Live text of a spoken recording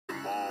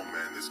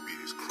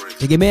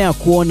Tegemea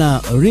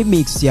kuona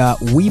remix ya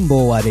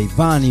wimbo wa Ray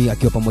Vanny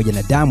akiwa pamoja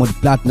na Diamond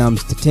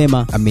Platnumz.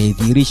 Tetema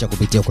amedhihirisha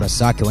kupitia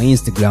ukurasa wake wa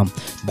Instagram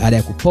baada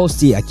ya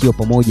kuposti akiwa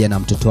pamoja na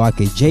mtoto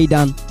wake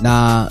Jaydan,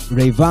 na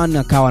Ray Vanny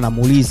akawa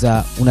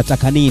anamuuliza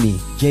unataka nini.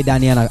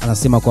 Jaydan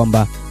anasema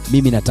kwamba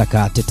mimi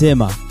nataka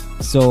Tetema.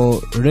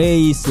 So Ray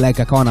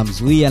like akawa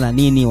anamzuia na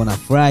nini,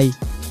 wanafurahi,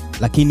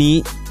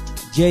 lakini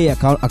Jay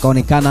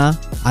akaonekana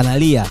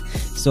analia.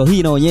 So hii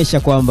inaonyesha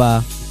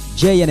kwamba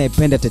Jay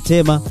anayependa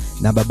Tetema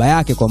na baba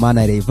yake kwa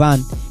maana Ray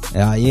Vanny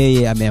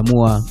yeye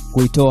ameamua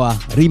kuitoa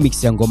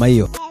remix ya ngoma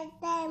hiyo.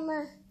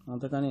 Tetema.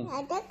 Unataka nini?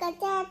 Nataka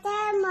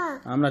Tetema.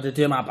 Hamna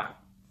Tetema hapa.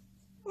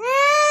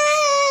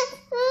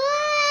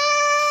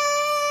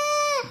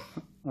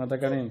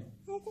 Unataka nini?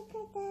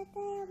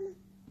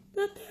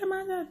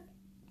 Tetema.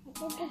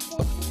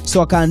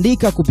 So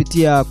akaandika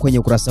kupitia kwenye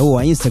ukurasa huo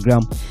wa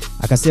Instagram,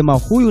 akasema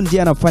huyu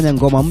ndiye anafanya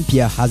ngoma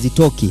mpya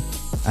hazitoki,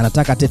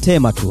 anataka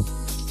Tetema tu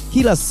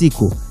kila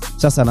siku.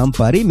 Sasa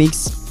anampa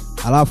remix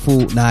alafu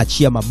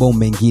naachia mabomu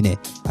mengine,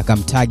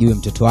 akamtagi huyo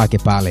mtoto wake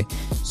pale.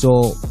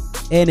 So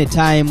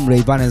anytime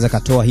Ray Vanny anaweza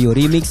katoa hiyo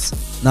remix,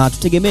 na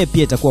tutegemee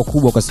pia itakuwa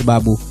kubwa kwa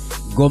sababu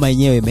ngoma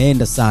yenyewe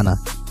imeenda sana.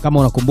 Kama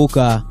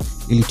unakumbuka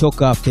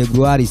ilitoka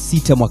Februari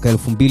 6 mwaka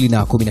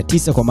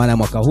 2019 kwa maana ya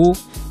mwaka huu,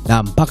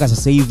 na mpaka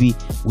sasa hivi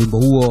wimbo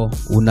huo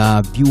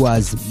una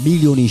viewers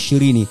milioni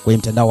 20 kwenye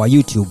mtandao wa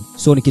YouTube.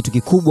 So ni kitu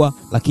kikubwa,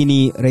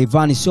 lakini Ray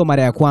Vanny sio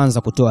mara ya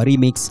kwanza kutoa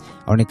remix.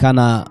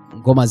 Anaonekana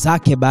ngoma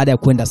zake baada ya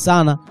kwenda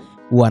sana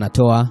huwa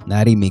anatoa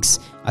na remix.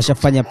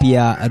 Ashafanya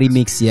pia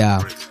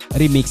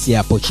remix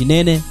ya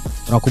Pochinene.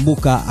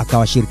 Unakumbuka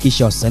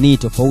akawashirikisha wasanii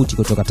tofauti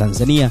kutoka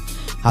Tanzania,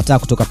 hata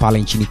kutoka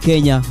pale nchini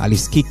Kenya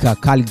alisikika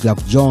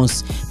Khaligraph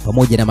Jones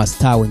pamoja na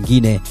mastaa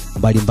wengine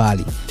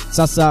mbalimbali.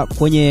 Sasa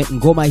kwenye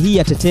ngoma hii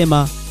ya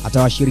Tetema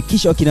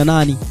atawashirikisha wakina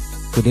nani?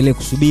 Tuendelee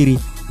kusubiri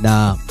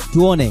na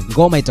tuone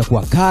ngoma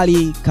itakuwa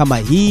kali kama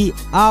hii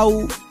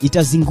au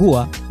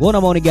itazingua.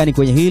 Unaona maoni gani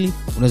kwenye hili?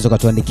 Unaweza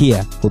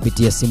kutuandikia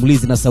kupitia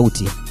simulizi na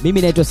sauti.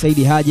 Mimi naitwa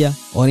Saidi Haja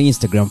on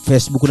Instagram,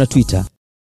 Facebook na Twitter.